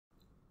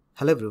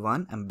Hello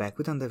everyone, I'm back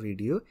with another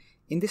video.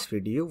 In this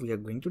video, we are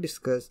going to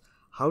discuss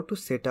how to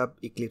set up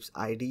Eclipse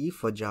IDE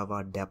for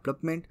Java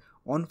development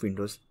on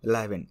Windows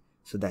 11.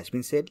 So that's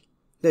been said,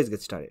 let's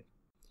get started.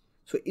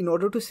 So in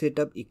order to set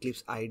up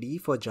Eclipse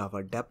IDE for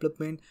Java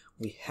development,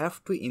 we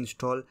have to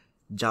install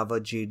Java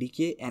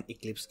JDK and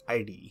Eclipse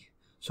IDE.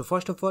 So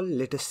first of all,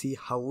 let us see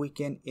how we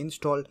can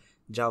install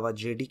Java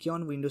JDK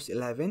on Windows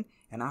 11,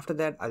 and after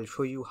that I'll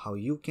show you how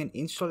you can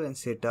install and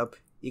set up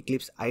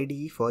Eclipse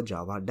IDE for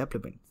Java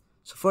development.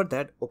 So for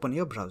that, open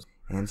your browser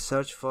and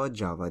search for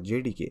Java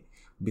JDK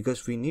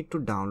because we need to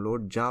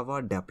download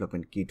Java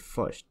Development Kit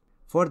first.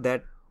 For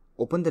that,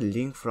 open the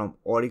link from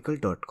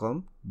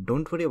oracle.com.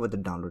 Don't worry about the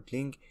download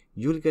link.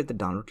 You'll get the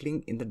download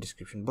link in the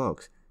description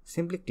box.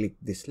 Simply click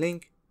this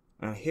link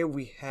and here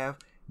we have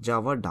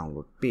Java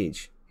download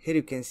page. Here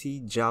you can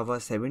see Java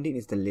 17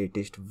 is the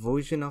latest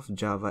version of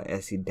Java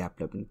SE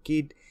Development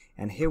Kit,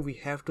 and here we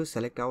have to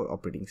select our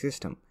operating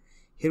system.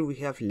 Here we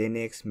have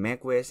Linux,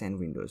 macOS and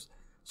Windows.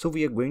 So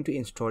we are going to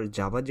install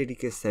Java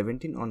JDK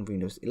 17 on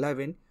Windows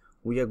 11.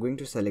 We are going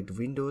to select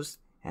Windows,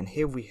 and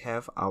here we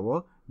have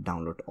our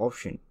download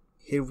option.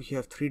 Here we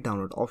have three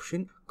download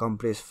options: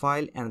 compress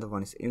file, another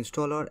one is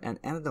installer, and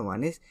another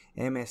one is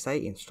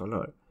MSI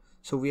installer.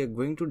 So we are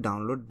going to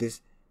download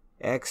this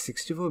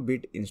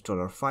x64-bit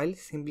installer file.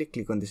 Simply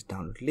click on this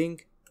download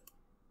link,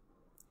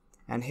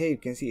 and here you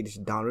can see it is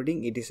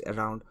downloading. It is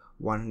around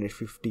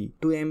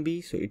 152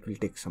 MB, so it will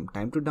take some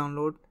time to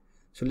download.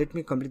 So let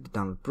me complete the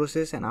download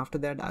process, and after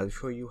that I'll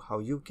show you how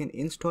you can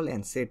install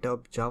and set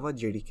up Java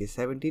JDK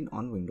 17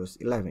 on Windows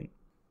 11.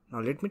 Now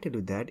let me tell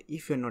you that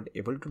if you're not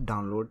able to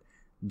download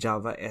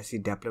Java SE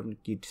Development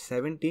Kit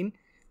 17,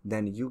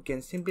 then you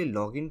can simply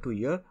log into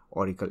your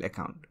Oracle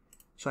account.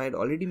 So I had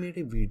already made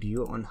a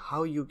video on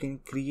how you can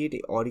create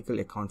an Oracle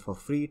account for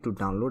free to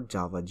download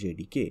Java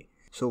JDK.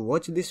 So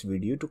watch this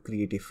video to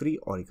create a free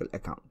Oracle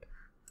account.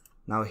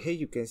 Now here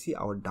you can see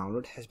our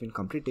download has been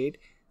completed.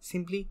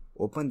 Simply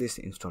open this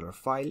installer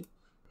file.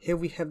 Here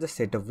we have the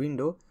setup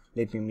window.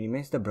 Let me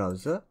minimize the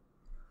browser.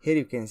 Here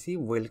you can see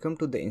welcome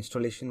to the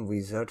installation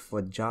wizard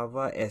for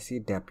Java SE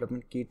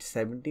Development Kit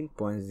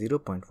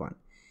 17.0.1.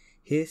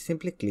 Here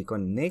simply click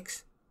on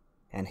next,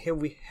 and here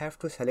we have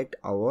to select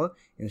our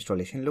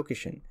installation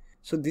location.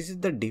 So this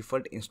is the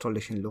default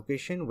installation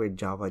location where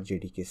Java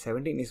JDK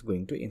 17 is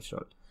going to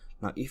install.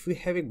 Now if you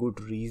have a good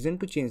reason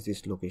to change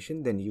this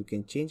location, then you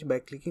can change by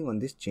clicking on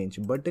this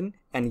change button,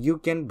 and you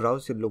can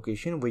browse your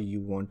location where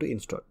you want to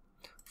install.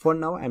 For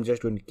now I'm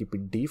just going to keep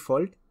it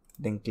default,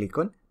 then click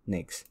on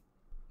next.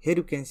 Here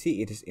you can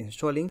see it is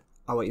installing.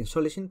 Our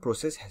installation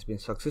process has been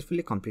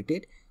successfully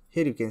completed.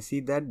 Here you can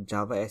see that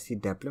Java SE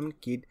Development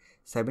Kit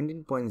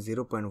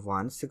 17.0.1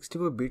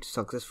 64-bit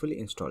successfully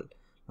installed.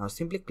 Now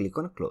simply click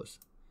on close.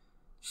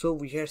 So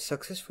we have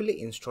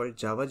successfully installed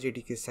Java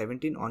JDK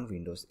 17 on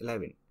Windows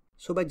 11.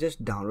 So by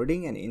just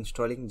downloading and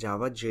installing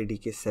Java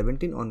JDK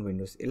 17 on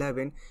Windows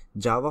 11,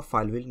 Java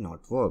file will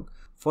not work.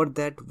 For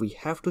that, we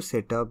have to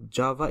set up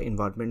Java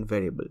environment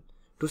variable.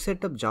 To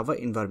set up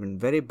Java environment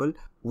variable,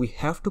 we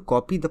have to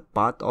copy the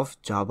path of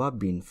Java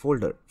bin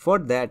folder. For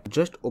that,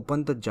 just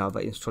open the Java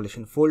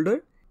installation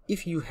folder.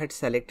 If you had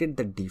selected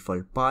the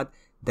default path,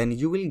 then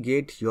you will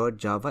get your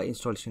Java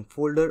installation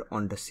folder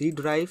on the C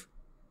drive,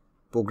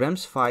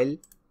 programs file,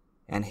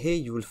 and here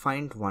you will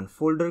find one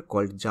folder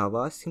called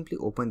Java. Simply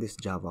open this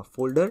Java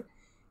folder.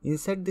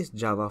 Inside this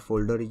Java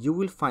folder, you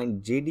will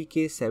find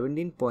JDK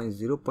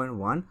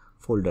 17.0.1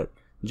 folder.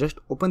 Just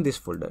open this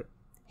folder.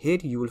 Here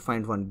you will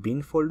find one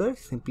bin folder.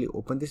 Simply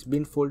open this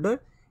bin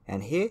folder,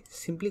 and here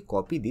simply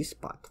copy this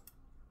path.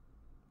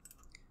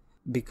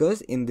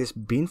 Because in this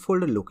bin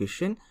folder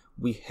location,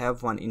 we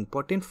have one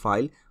important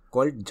file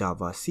called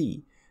Java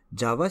C.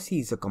 Java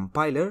C is a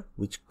compiler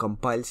which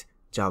compiles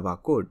Java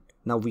code.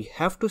 Now we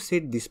have to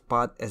set this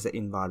path as an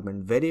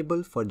environment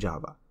variable for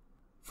Java.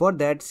 For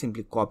that,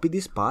 simply copy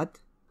this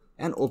path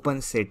and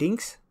open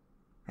settings,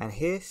 and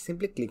here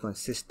simply click on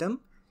system,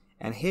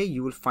 and here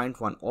you will find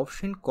one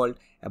option called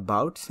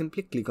about.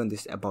 Simply click on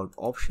this about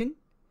option,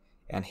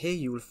 and here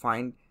you will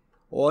find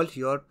all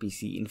your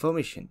PC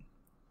information,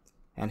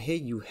 and here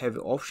you have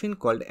an option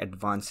called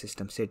advanced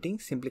system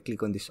settings. Simply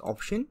click on this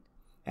option,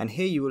 and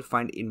here you will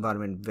find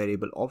environment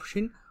variable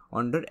option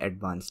under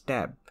advanced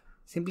tab.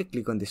 Simply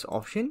click on this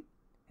option,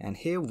 and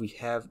here we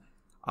have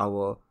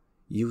our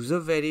user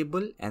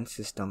variable and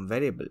system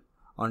variable.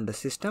 On the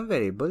system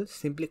variable,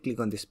 simply click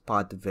on this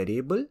path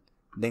variable,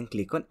 then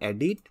click on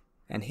edit,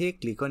 and here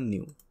click on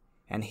new,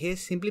 and here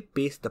simply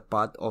paste the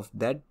path of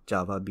that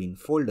Java bin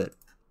folder.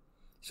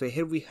 So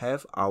here we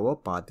have our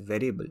path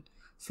variable.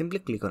 Simply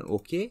click on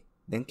OK,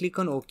 then click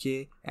on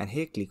OK, and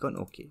here click on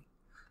OK.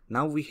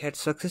 Now we had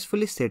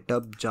successfully set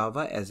up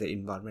Java as an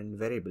environment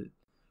variable.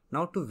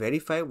 Now to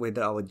verify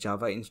whether our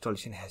Java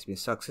installation has been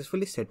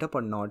successfully set up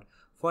or not,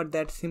 for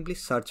that simply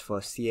search for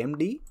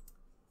cmd.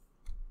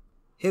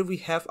 Here we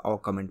have our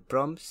command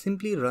prompt.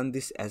 Simply run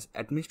this as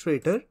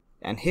administrator,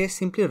 and here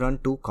simply run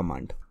two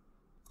commands: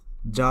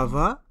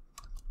 Java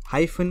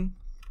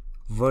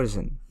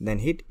 -version, then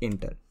hit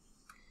enter.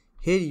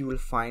 Here you will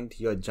find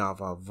your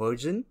Java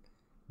version.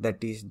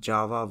 that is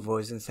Java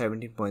version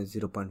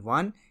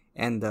 17.0.1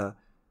 and the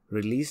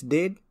release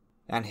date.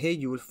 And here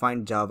you will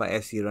find Java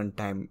SE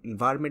runtime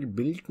environment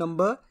build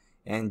number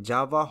and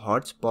Java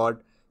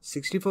hotspot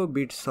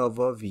 64-bit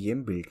server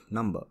VM build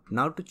number.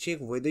 Now to check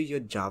whether your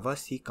Java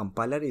C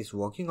compiler is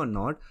working or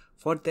not,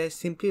 for that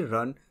simply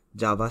run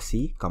Java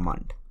C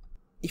command.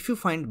 If you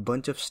find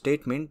bunch of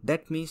statement,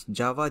 that means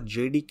Java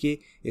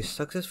JDK is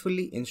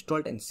successfully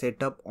installed and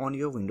set up on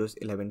your Windows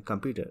 11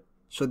 computer.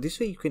 So this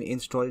way you can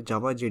install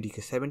Java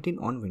JDK 17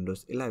 on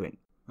Windows 11.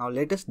 Now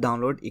let us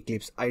download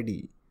Eclipse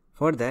IDE.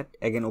 For that,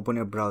 again open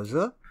your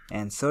browser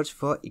and search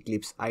for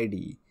Eclipse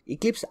IDE.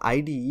 Eclipse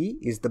IDE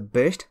is the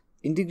best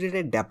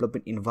integrated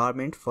development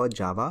environment for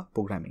Java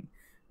programming.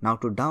 Now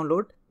to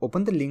download,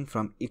 open the link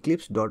from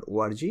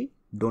eclipse.org.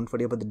 Don't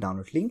forget about the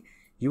download link.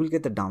 You will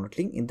get the download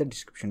link in the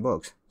description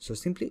box. So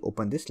simply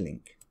open this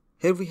link.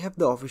 Here we have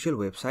the official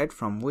website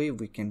from where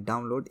we can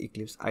download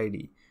Eclipse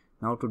IDE.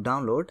 Now to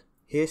download,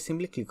 here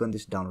simply click on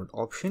this download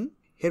option.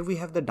 Here we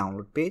have the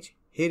download page.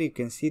 Here you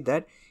can see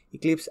that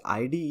Eclipse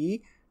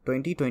IDE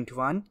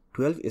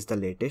 2021-12 is the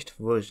latest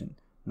version.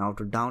 Now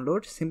to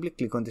download, simply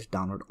click on this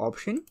download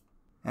option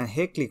and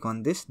here click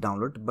on this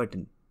download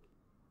button.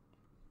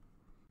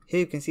 Here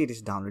you can see it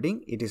is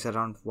downloading. It is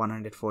around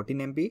 114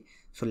 MB.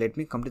 So let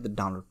me complete the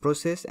download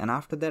process, and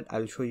after that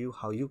I'll show you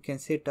how you can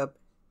set up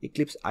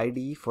Eclipse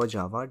IDE for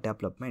Java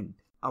development.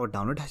 Our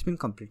download has been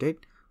completed.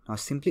 Now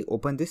simply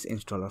open this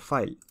installer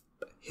file.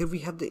 Here we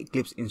have the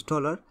Eclipse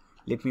installer.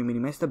 Let me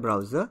minimize the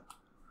browser.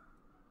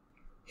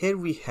 Here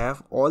we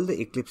have all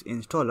the Eclipse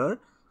installer.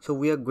 So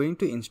we are going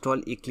to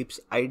install Eclipse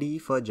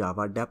IDE for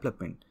Java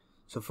development.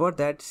 So for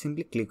that,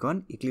 simply click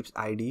on Eclipse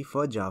IDE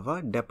for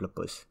Java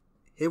developers.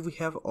 Here we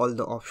have all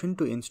the option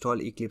to install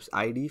Eclipse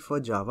IDE for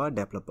Java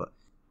developer.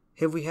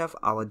 Here we have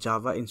our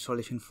Java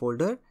installation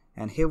folder,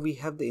 and here we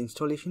have the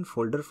installation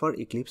folder for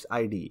Eclipse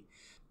IDE.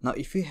 Now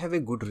if you have a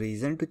good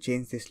reason to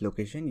change this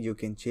location, you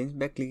can change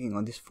by clicking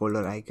on this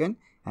folder icon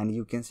and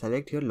you can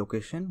select your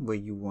location where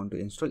you want to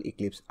install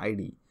Eclipse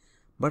IDE.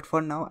 But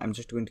for now, I'm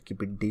just going to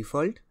keep it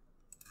default.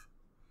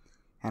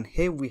 And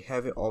here we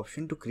have an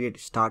option to create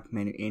start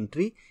menu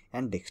entry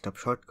and desktop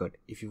shortcut.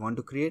 If you want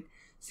to create,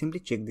 simply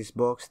check this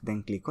box,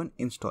 then click on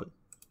install.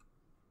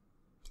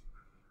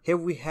 Here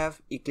we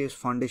have Eclipse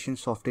Foundation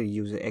Software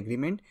User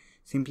Agreement.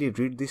 Simply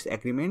read this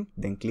agreement,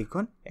 then click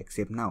on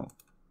accept now.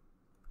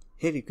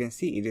 Here you can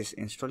see it is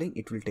installing.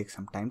 It will take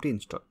some time to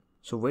install.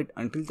 So wait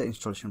until the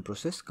installation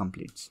process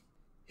completes.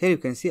 Here you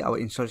can see our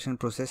installation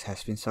process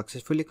has been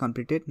successfully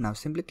completed. Now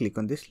simply click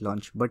on this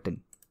launch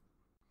button.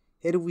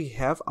 Here we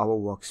have our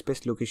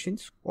workspace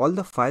locations. All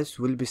the files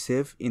will be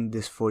saved in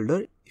this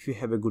folder. If you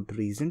have a good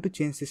reason to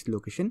change this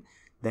location,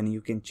 then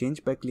you can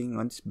change by clicking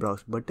on this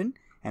browse button,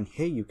 and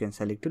here you can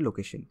select a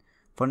location.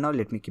 For now,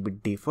 let me keep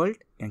it default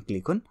and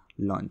click on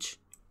launch.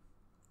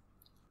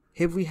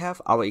 Here we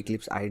have our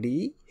Eclipse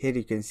IDE. Here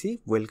you can see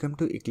welcome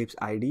to Eclipse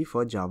IDE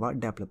for Java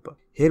developer.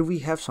 Here we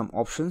have some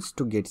options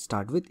to get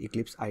started with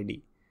Eclipse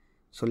IDE.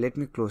 So let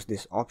me close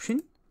this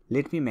option.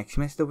 Let me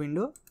maximize the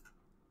window.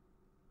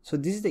 So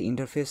this is the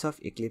interface of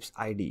Eclipse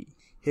IDE.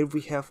 Here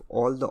we have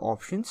all the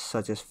options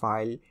such as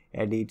file,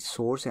 edit,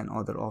 source and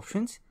other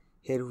options.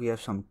 Here we have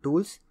some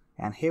tools,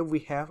 and here we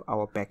have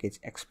our package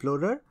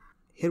explorer.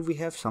 Here we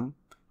have some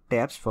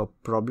tabs for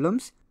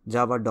problems,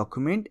 Java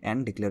document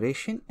and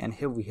declaration, and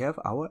here we have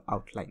our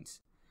outlines.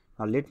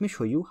 Now let me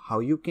show you how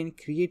you can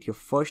create your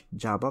first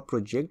Java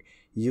project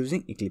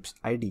using Eclipse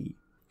IDE.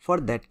 For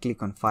that,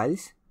 click on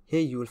files.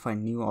 Here you will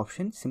find new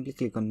option. Simply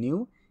click on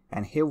new,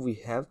 and here we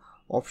have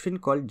option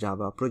called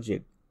Java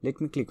project.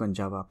 Let me click on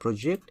Java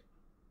project.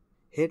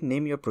 Here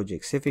name your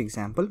project. Say for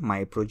example,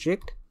 my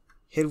project.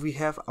 Here we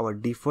have our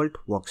default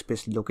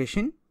workspace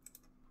location.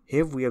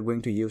 Here we are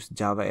going to use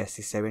Java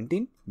SE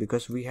 17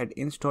 because we had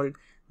installed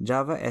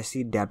Java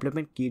SE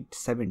Development Kit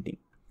 17.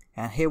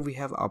 And here we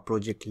have our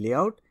project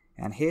layout,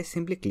 and here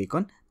simply click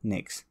on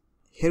next.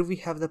 Here we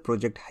have the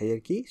project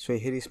hierarchy. So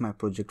here is my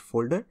project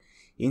folder.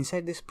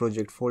 Inside this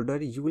project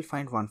folder, you will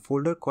find one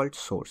folder called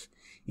source.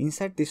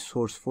 Inside this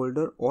source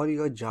folder, all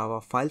your Java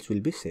files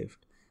will be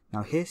saved.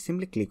 Now here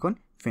simply click on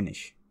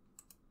finish.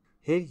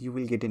 Here you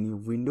will get a new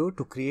window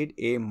to create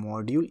a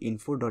module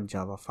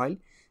info.java file.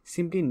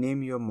 Simply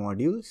name your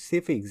module, say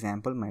for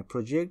example my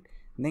project,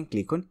 then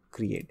click on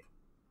create.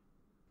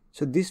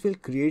 So this will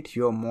create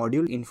your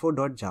module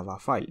info.java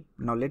file.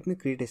 Now let me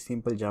create a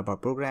simple Java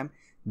program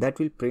that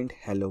will print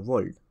hello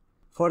world.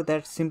 For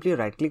that, simply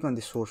right click on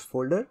the source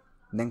folder,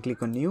 then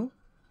click on new,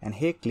 and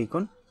here click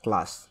on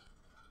class.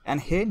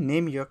 And here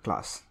name your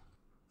class.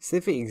 Say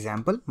for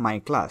example my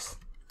class.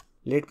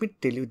 Let me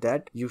tell you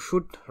that you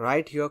should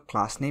write your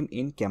class name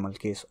in camel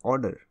case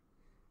order.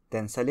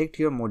 Then select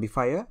your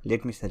modifier.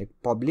 Let me select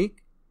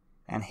public,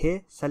 and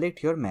here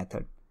select your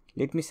method.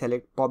 Let me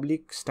select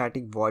public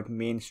static void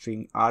main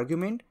string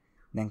argument,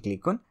 then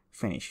click on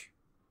finish.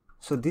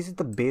 So this is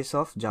the base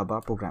of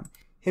Java program.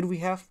 Here we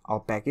have our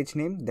package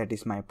name, that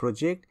is my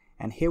project,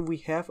 and here we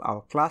have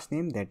our class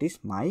name, that is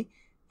my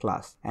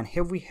class, and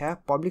here we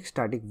have public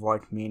static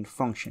void main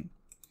function.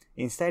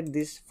 inside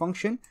this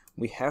function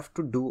we have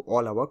to do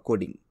all our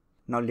coding.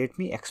 Now let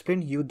me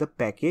explain you the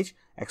package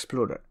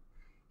explorer.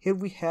 Here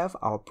we have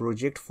our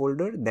project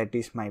folder, that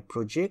is my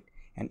project,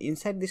 and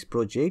inside this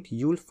project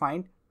you will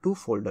find two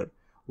folders.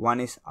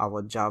 One is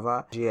our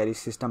Java JRE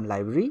system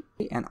library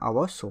and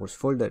our source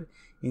folder.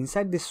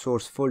 Inside this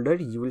source folder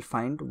you will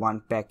find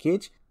one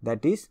package,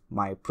 that is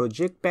my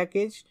project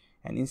package,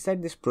 and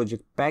inside this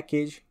project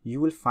package you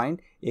will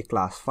find a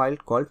class file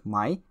called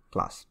my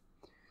class.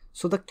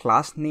 So the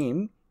class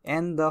name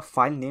and the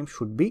file name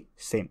should be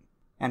same.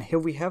 And here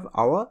we have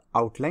our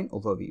outline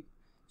overview.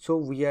 So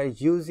we are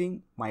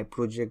using my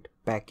project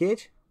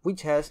package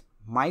which has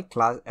my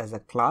class as a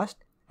class,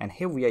 and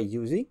here we are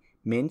using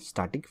main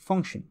static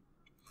function.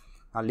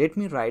 Now let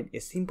me write a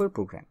simple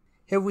program.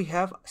 Here we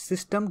have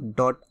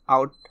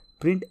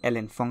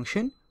system.out.println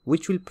function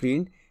which will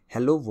print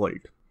hello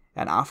world,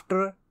 and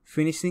after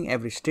finishing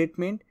every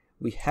statement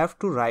we have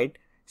to write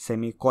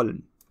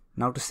semicolon.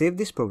 Now to save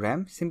this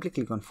program, simply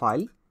click on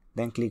file,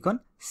 then click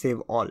on save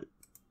all.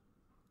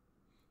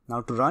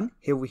 Now to run,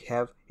 here we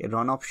have a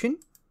run option,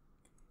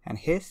 and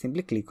here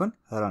simply click on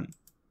run.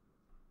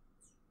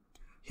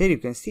 Here you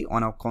can see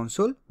on our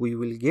console we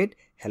will get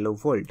hello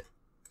world.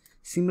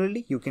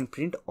 Similarly you can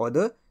print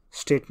other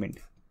statement.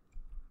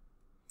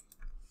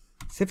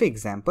 Say for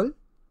example,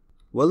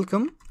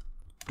 welcome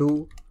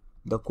to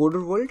the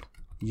thecoderworld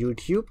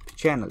YouTube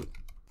channel.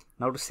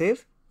 Now to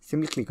save,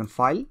 simply click on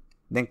file,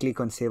 then click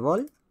on save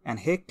all, and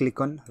here click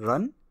on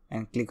run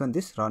and click on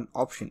this run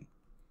option.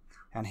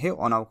 And here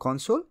on our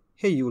console,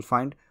 here you will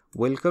find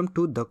welcome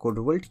to the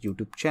thecoderworld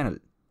YouTube channel.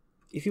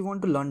 If you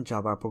want to learn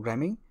Java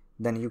programming,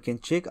 then you can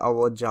check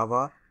our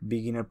Java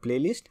beginner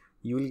playlist.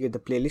 You will get the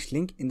playlist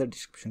link in the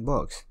description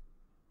box.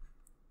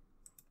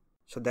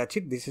 So that's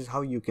it. This is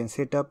how you can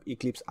set up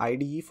Eclipse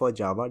IDE for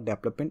Java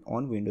development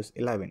on Windows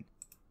 11.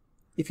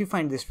 If you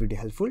find this video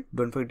helpful,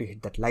 don't forget to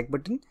hit that like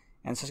button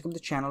and subscribe to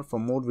the channel for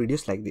more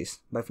videos like this.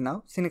 Bye for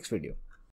now. See you next video.